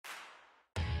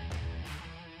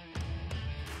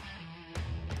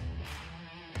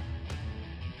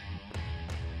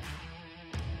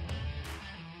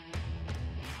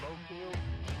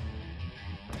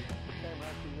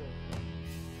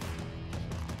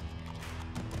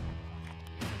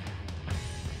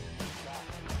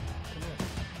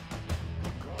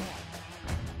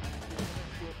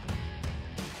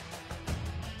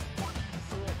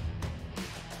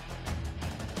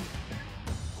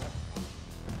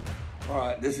All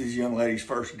right, this is young lady's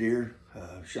first deer.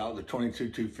 Shot with a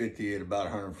 22-250 at about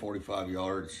 145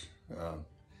 yards.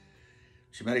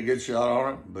 She made a good shot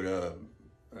on it, but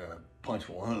punched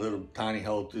one little tiny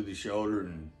hole through the shoulder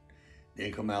and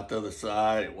didn't come out the other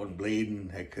side. It wasn't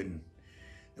bleeding. They couldn't.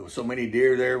 There was so many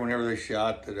deer there whenever they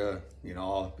shot that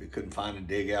they couldn't find the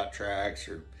dig out tracks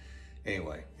or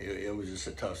anyway. It was just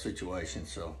a tough situation.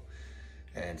 So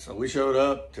we showed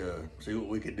up to see what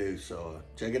we could do. So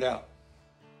check it out.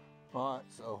 All right,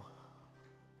 so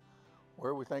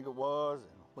where we think it was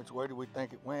and which way do we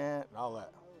think it went and all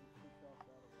that.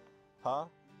 Huh?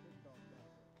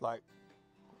 Like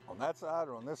on that side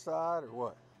or on this side or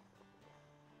what?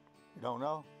 You don't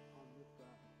know?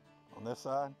 On this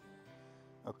side?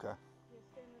 Okay.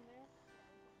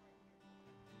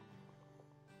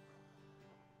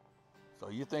 So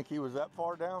you think he was that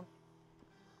far down?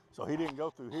 So he didn't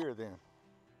go through here then?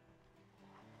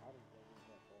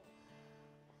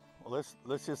 Well,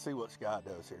 let's just see what Sky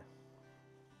does here.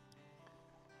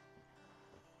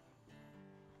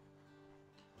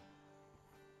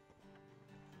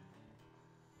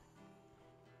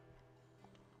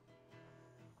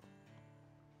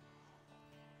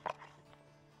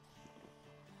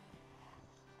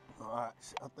 All right,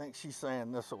 I think she's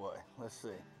saying this way. Let's see.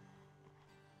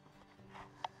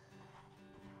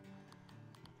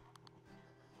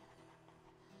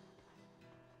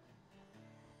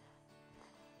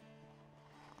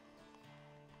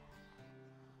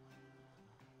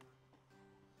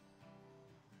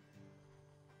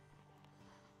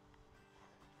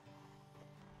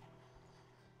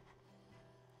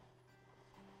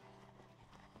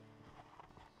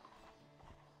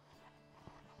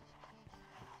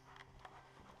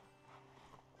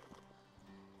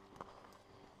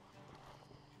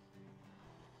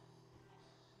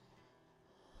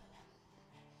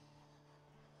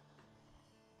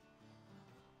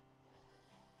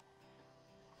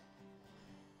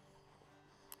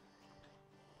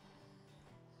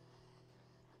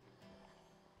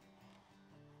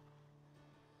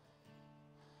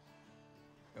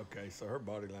 Okay, so her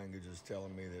body language is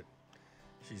telling me that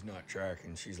she's not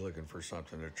tracking. She's looking for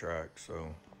something to track,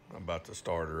 so I'm about to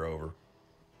start her over.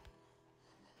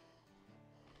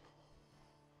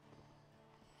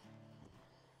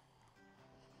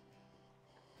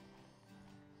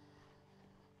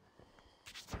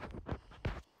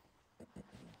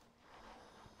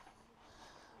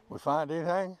 We find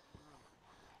anything?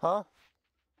 Huh?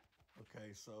 Okay,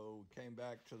 so we came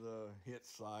back to the hit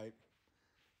site.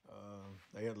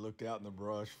 They had looked out in the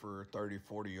brush for 30,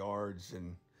 40 yards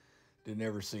and didn't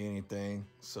ever see anything.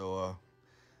 So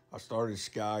I started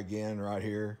Sky again right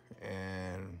here,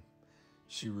 and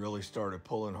she really started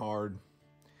pulling hard.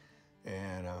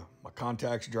 And my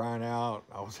contact's drying out.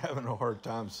 I was having a hard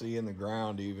time seeing the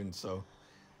ground even, so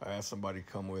I asked somebody to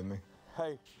come with me.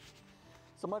 Hey,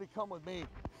 somebody come with me.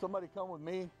 Somebody come with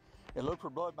me and look for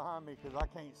blood behind me because I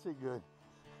can't see good.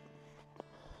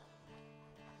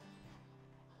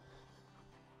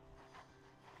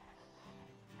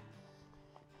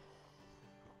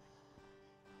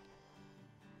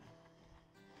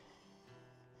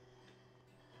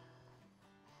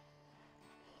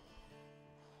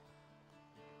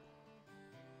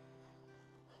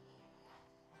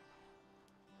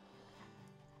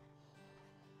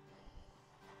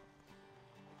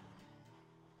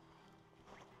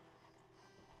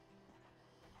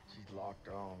 She's locked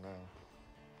on now.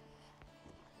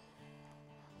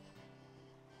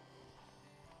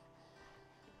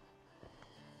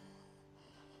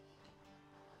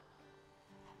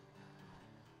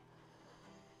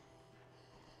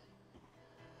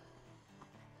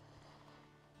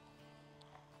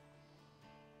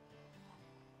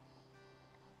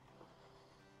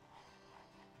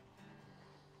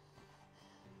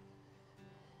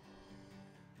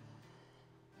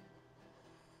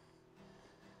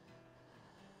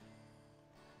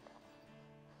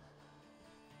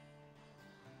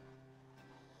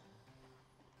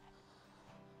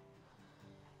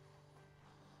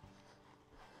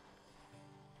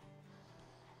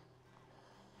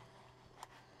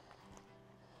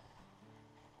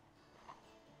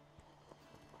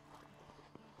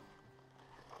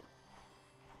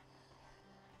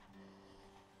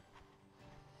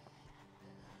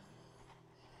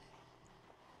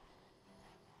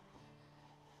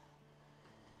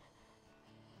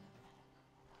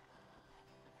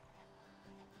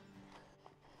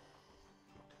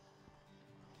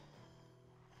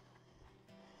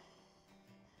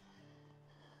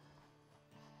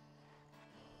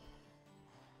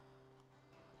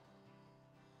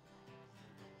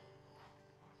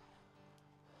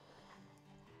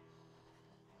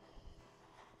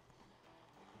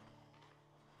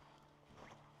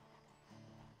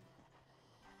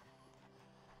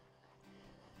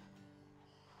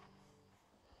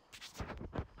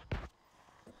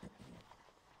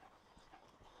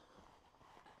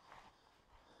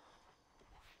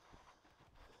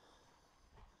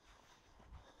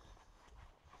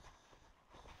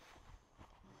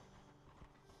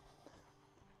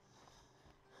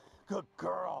 Good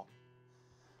girl.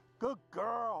 Good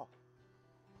girl.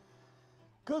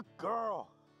 Good girl.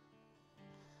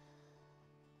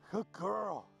 Good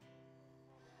girl.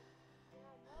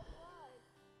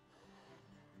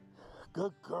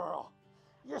 Good girl.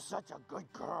 You're such a good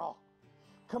girl.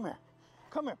 Come here.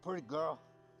 Come here, pretty girl.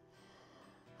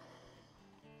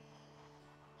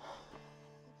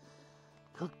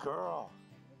 Good girl.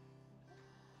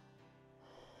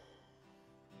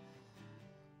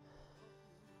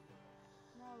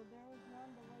 No, there was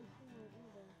none the way she went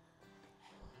either.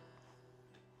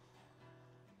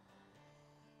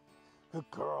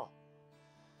 Good girl.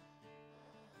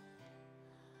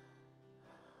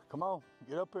 Come on,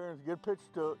 get up here and get a picture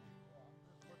to it.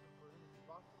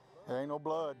 There ain't no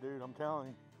blood, dude, I'm telling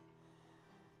you.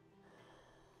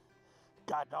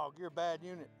 God dog, you're a bad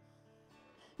unit.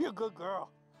 You're a good girl.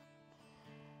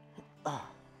 Sit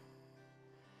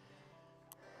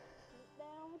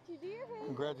down with your deer head.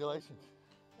 Congratulations.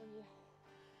 And you,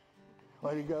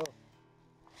 Way to go.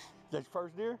 Is that your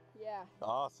first deer? yeah.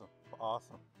 Awesome,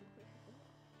 awesome.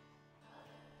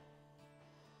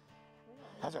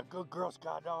 That's a good girl,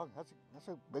 Sky Dog. That's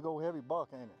a big old heavy buck,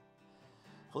 ain't it?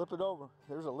 Flip it over.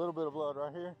 There's a little bit of blood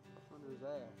right here. Under his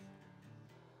ass.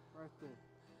 Right there.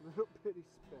 Little bitty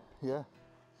speck. Yeah.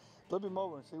 Flip him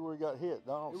over and see where he got hit. I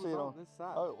don't see it on this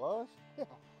side. Oh, it was? Yeah.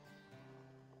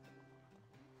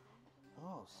 I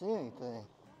don't see anything.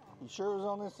 You sure it was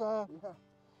on this side? Yeah.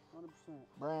 100%.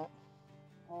 Brant.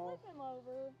 Oh, Flip him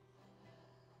over.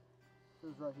 it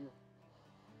was right here.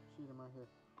 Shoot him right here.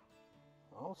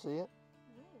 I don't see it.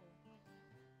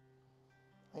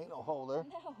 Ooh. Ain't no hole there.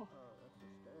 No. Oh, that's a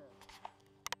stab.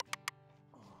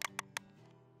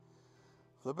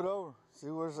 Flip it over. See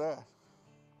where it's at.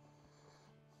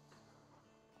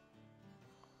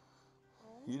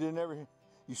 You didn't ever.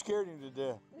 You scared him to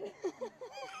death.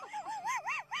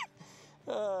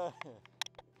 No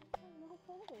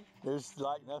funny. There's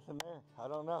like nothing there. I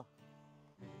don't know.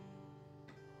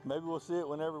 Maybe we'll see it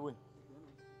whenever we.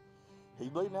 He's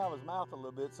bleeding out of his mouth a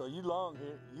little bit, so you long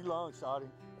shot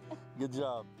him. Good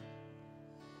job.